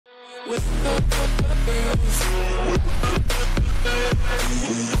Welcome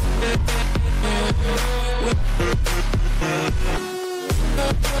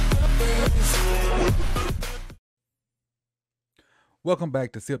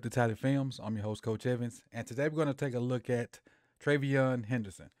back to Sip2Tally Films. I'm your host, Coach Evans, and today we're going to take a look at Treveyon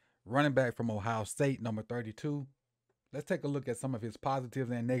Henderson, running back from Ohio State, number 32. Let's take a look at some of his positives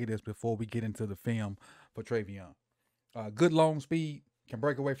and negatives before we get into the film for Treveyon. Good long speed, can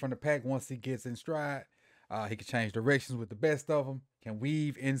break away from the pack once he gets in stride. He can change directions with the best of them, can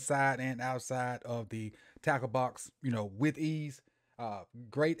weave inside and outside of the tackle box, with ease.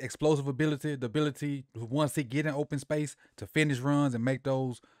 Great explosive ability, the ability once he get in open space to finish runs and make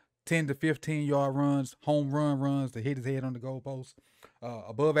those 10 to 15 yard runs, home run runs to hit his head on the goalpost.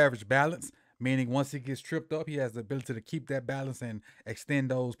 Above average balance, meaning once he gets tripped up, he has the ability to keep that balance and extend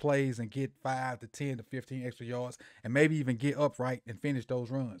those plays and get 5 to 10 to 15 extra yards and maybe even get upright and finish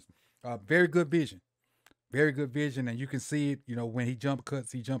those runs. Very good vision. Very good vision, and you can see it, when he jump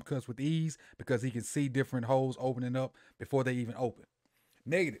cuts with ease because he can see different holes opening up before they even open.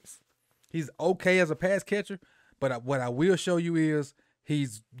 Negatives. He's okay as a pass catcher, but what I will show you is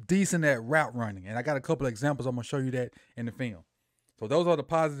he's decent at route running, and I got a couple of examples. I'm going to show you that in the film. So those are the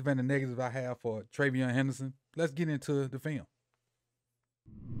positives and the negatives I have for Treveyon Henderson. Let's get into the film.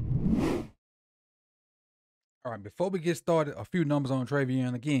 All right, before we get started, a few numbers on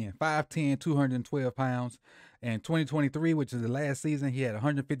Treveyon. Again, 5'10", 212 pounds. In 2023, which is the last season, he had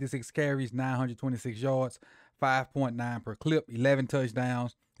 156 carries, 926 yards, 5.9 per clip, 11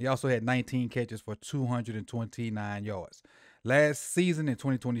 touchdowns. He also had 19 catches for 229 yards. Last season in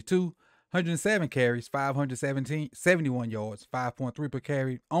 2022, 107 carries, 571 yards, 5.3 per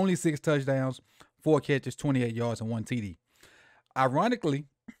carry, only 6 touchdowns, 4 catches, 28 yards, and 1 TD. Ironically,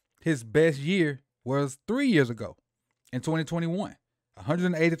 his best year was 3 years ago in 2021.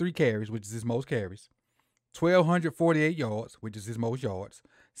 183 carries, which is his most carries, 1,248 yards, which is his most yards,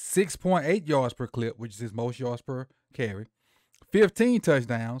 6.8 yards per clip, which is his most yards per carry, 15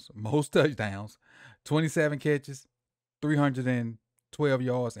 touchdowns, most touchdowns, 27 catches, 312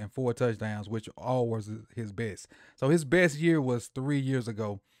 yards, and 4 touchdowns, which all was his best. So his best year was 3 years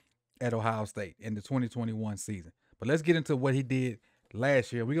ago at Ohio State in the 2021 season. But let's get into what he did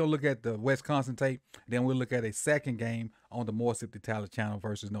last year. We're going to look at the Wisconsin tape. Then we'll look at a second game on the more Sip2Tally's channel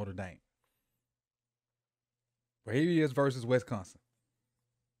versus Notre Dame. But here he is versus Wisconsin.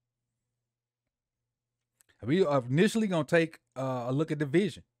 We are initially going to take a look at the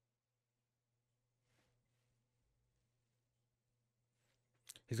vision.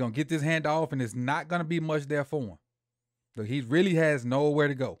 He's going to get this hand off, and it's not going to be much there for him. Look, he really has nowhere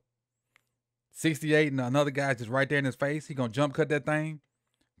to go. 68 and another guy just right there in his face. He's going to jump cut that thing,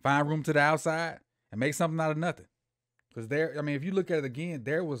 find room to the outside, and make something out of nothing. Because if you look at it again,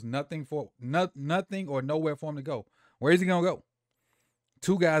 there was nothing or nowhere for him to go. Where is he going to go?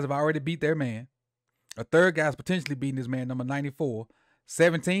 2 guys have already beat their man. A third guy's potentially beating his man, number 94.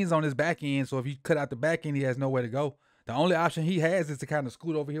 17's on his back end, so if you cut out the back end, he has nowhere to go. The only option he has is to kind of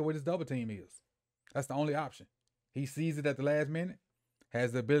scoot over here where his double team is. That's the only option. He sees it at the last minute,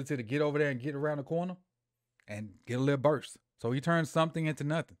 has the ability to get over there and get around the corner and get a little burst. So he turns something into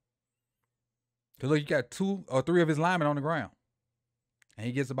nothing. Because look, you got 2 or 3 of his linemen on the ground, and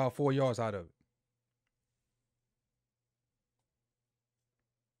he gets about 4 yards out of it.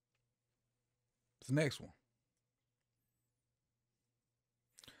 It's the next one.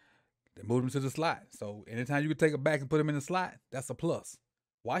 They moved him to the slot. So anytime you can take it back and put him in the slot, that's a plus.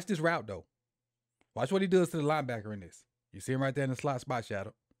 Watch this route, though. Watch what he does to the linebacker in this. You see him right there in the slot spot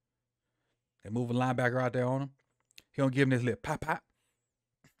shadow. They move a linebacker out there on him. He gonna give him this little pop, pop.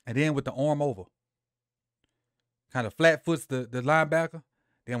 And then with the arm over, kind of flat foots the linebacker.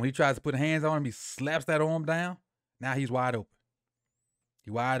 Then when he tries to put hands on him, he slaps that arm down. Now he's wide open.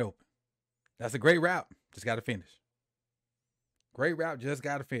 He's wide open. That's a great route. Just got to finish. Great route. Just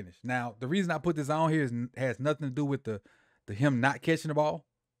got to finish. Now, the reason I put this on here has nothing to do with the him not catching the ball.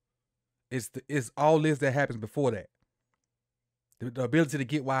 It's all this that happens before that. The ability to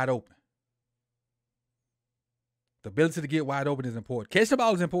get wide open. The ability to get wide open is important. Catch the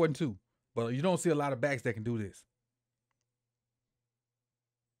ball is important too, but you don't see a lot of backs that can do this.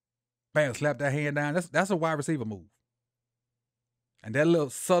 Bam, slap that hand down. That's a wide receiver move. And that little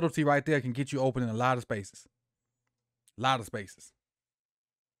subtlety right there can get you open in a lot of spaces. A lot of spaces.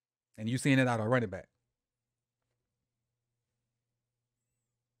 And you're seeing it out of running back.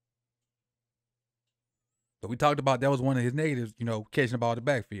 But we talked about that was one of his negatives, catching the ball out the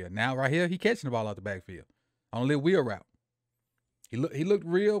backfield. Now right here, he catching the ball out the backfield on a little wheel route. He looked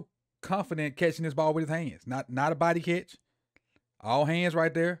real confident catching this ball with his hands. Not a body catch. All hands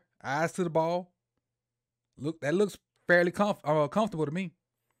right there eyes to the ball. That looks fairly comfortable to me.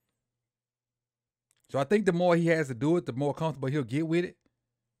 So I think the more he has to do it, the more comfortable he'll get with it.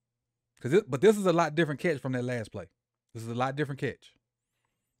 But this is a lot different catch from that last play. This is a lot different catch.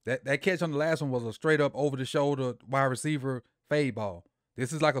 That catch on the last one was a straight up over the shoulder wide receiver fade ball.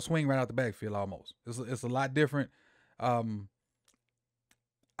 This is like a swing right out the backfield almost. It's a lot different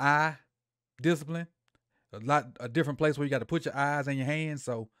eye discipline. A different place where you got to put your eyes and your hands.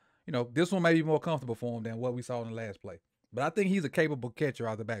 So, you know, this one may be more comfortable for him than what we saw in the last play. But I think he's a capable catcher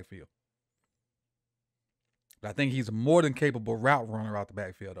out the backfield. But I think he's a more than capable route runner out the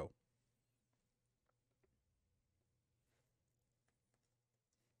backfield, though.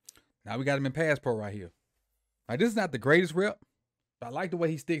 Now we got him in pass pro right here. Now, this is not the greatest rep, but I like the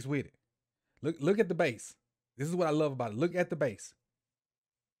way he sticks with it. Look at the base. This is what I love about it. Look at the base.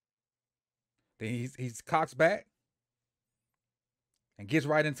 Then he's cocks back and gets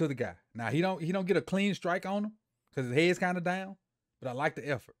right into the guy. Now he don't get a clean strike on him because his head's kind of down, but I like the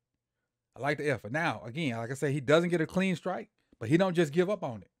effort. I like the effort. Now, again, like I said, he doesn't get a clean strike, but he don't just give up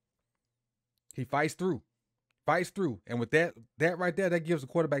on it. He fights through. And with that right there, that gives the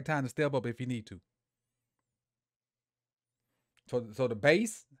quarterback time to step up if he need to. So the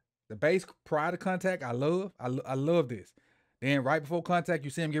base prior to contact, I love this. Then right before contact,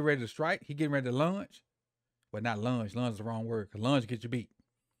 you see him get ready to strike. He getting ready to lunge. But not lunge. Lunge is the wrong word, because lunge gets you beat.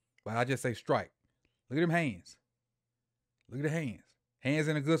 But I just say strike. Look at them hands. Look at the hands. Hands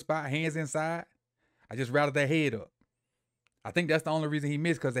in a good spot. Hands inside. I just routed that head up. I think that's the only reason he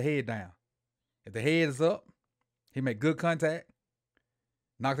missed, because the head down. If the head is up, he make good contact,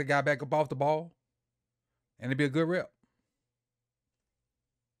 knock the guy back up off the ball, and it'd be a good rep.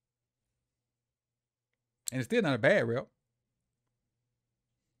 And it's still not a bad rep.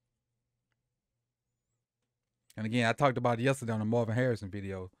 And again, I talked about it yesterday on the Marvin Harrison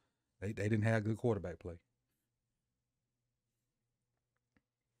video. They didn't have good quarterback play.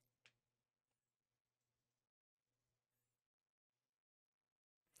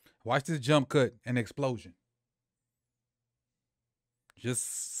 Watch this jump cut and explosion.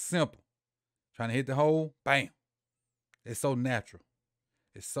 Just simple. Trying to hit the hole, bam. It's so natural.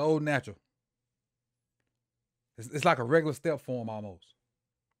 It's so natural. It's like a regular step for him almost.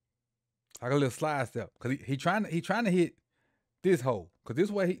 Like a little slide step. Because he trying to hit this hole. Because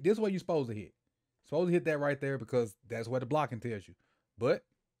this way you're supposed to hit. Supposed to hit that right there because that's where the blocking tells you. But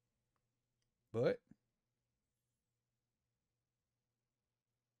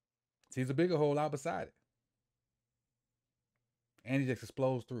sees a bigger hole out beside it. And he just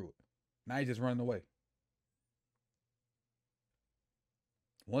explodes through it. Now he's just running away.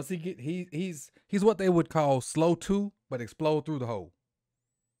 Once he's what they would call slow to, but explode through the hole.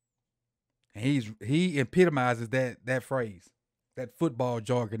 And he epitomizes that phrase, that football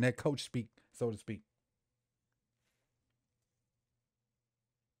jargon, that coach speak, so to speak.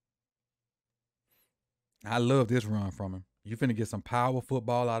 I love this run from him. You finna get some power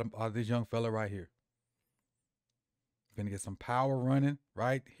football out of this young fella right here. Finna get some power running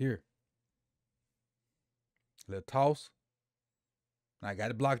right here. Little toss. I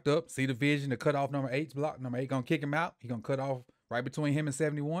got it blocked up. See the vision. The cutoff number 8's blocked. Number 8 gonna kick him out. He gonna cut off right between him and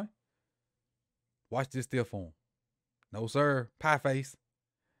 71. Watch this still for him. No, sir. Pie face.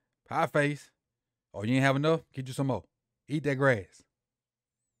 Pie face. Oh, you ain't have enough? Get you some more. Eat that grass.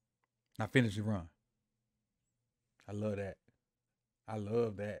 Now finish your run. I love that. I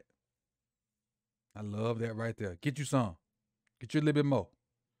love that. I love that right there. Get you some. Get you a little bit more.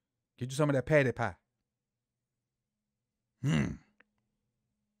 Get you some of that patty pie.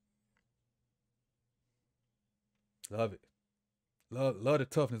 Love it. Love the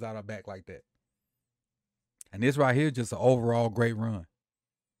toughness out of back like that. And this right here, just an overall great run.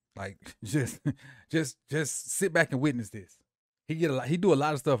 Like just sit back and witness this. He do a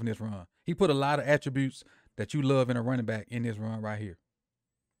lot of stuff in this run. He put a lot of attributes that you love in a running back in this run right here.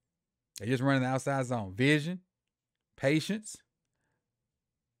 They're just running the outside zone. Vision, patience.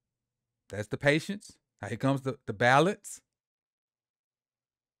 That's the patience. Now here comes the balance.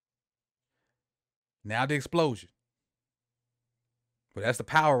 Now the explosion. But that's the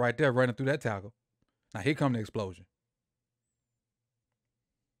power right there running through that tackle. Now here comes the explosion.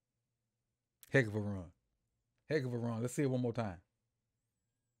 Heck of a run. Heck of a run. Let's see it one more time.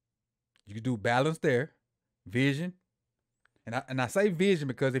 You can do balance there. Vision. And I say vision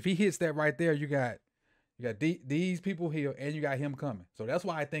because if he hits that right there, you got these people here and you got him coming. So that's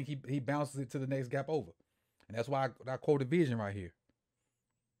why I think he bounces it to the next gap over. And that's why I quoted vision right here.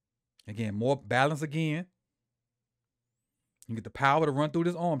 Again, more balance again. You get the power to run through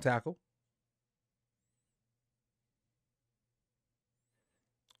this arm tackle.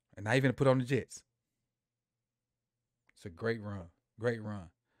 and not even put on the Jets. It's a great run. Great run.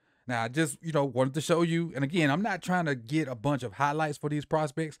 Now, I just, wanted to show you, and again, I'm not trying to get a bunch of highlights for these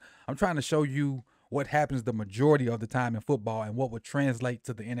prospects. I'm trying to show you what happens the majority of the time in football and what would translate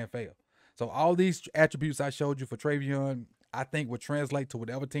to the NFL. So all these attributes I showed you for Treveyon, I think would translate to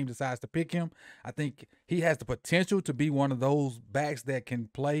whatever team decides to pick him. I think he has the potential to be one of those backs that can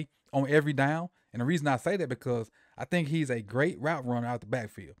play on every down. And the reason I say that because I think he's a great route runner out the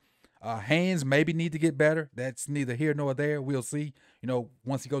backfield. Hands maybe need to get better. That's neither here nor there. We'll see.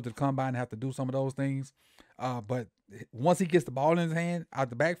 Once he goes to the combine, have to do some of those things. But once he gets the ball in his hand out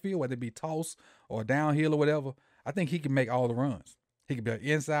the backfield, whether it be toss or downhill or whatever, I think he can make all the runs. He can be an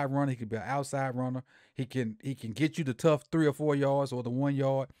inside runner. He can be an outside runner. He can get you the tough 3 or 4 yards or the 1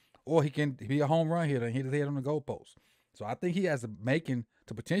 yard, or he can be a home run hitter and hit his head on the goalpost. So I think he has the making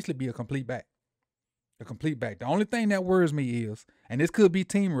to potentially be a complete back. A complete back. The only thing that worries me is, and this could be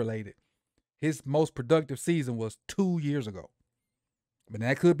team related, his most productive season was 2 years ago. But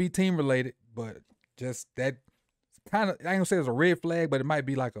that could be team related, but just that kind of, I ain't gonna say it's a red flag, but it might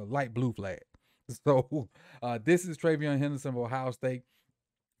be like a light blue flag. So this is Treveyon Henderson of Ohio State,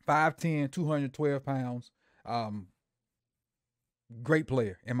 5'10", 212 pounds. Great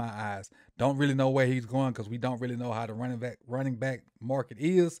player in my eyes. Don't really know where he's going because we don't really know how the running back market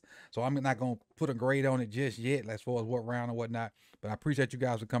is. So I'm not going to put a grade on it just yet as far as what round or whatnot. But I appreciate you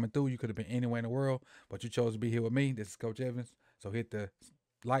guys for coming through. You could have been anywhere in the world, but you chose to be here with me. This is Coach Evans. So hit the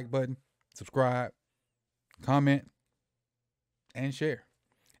like button, subscribe, comment, and share.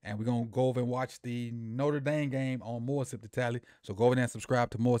 And we're going to go over and watch the Notre Dame game on more Sip2Tally. So go over there and subscribe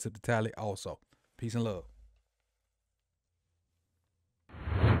to more Sip2Tally also. Peace and love.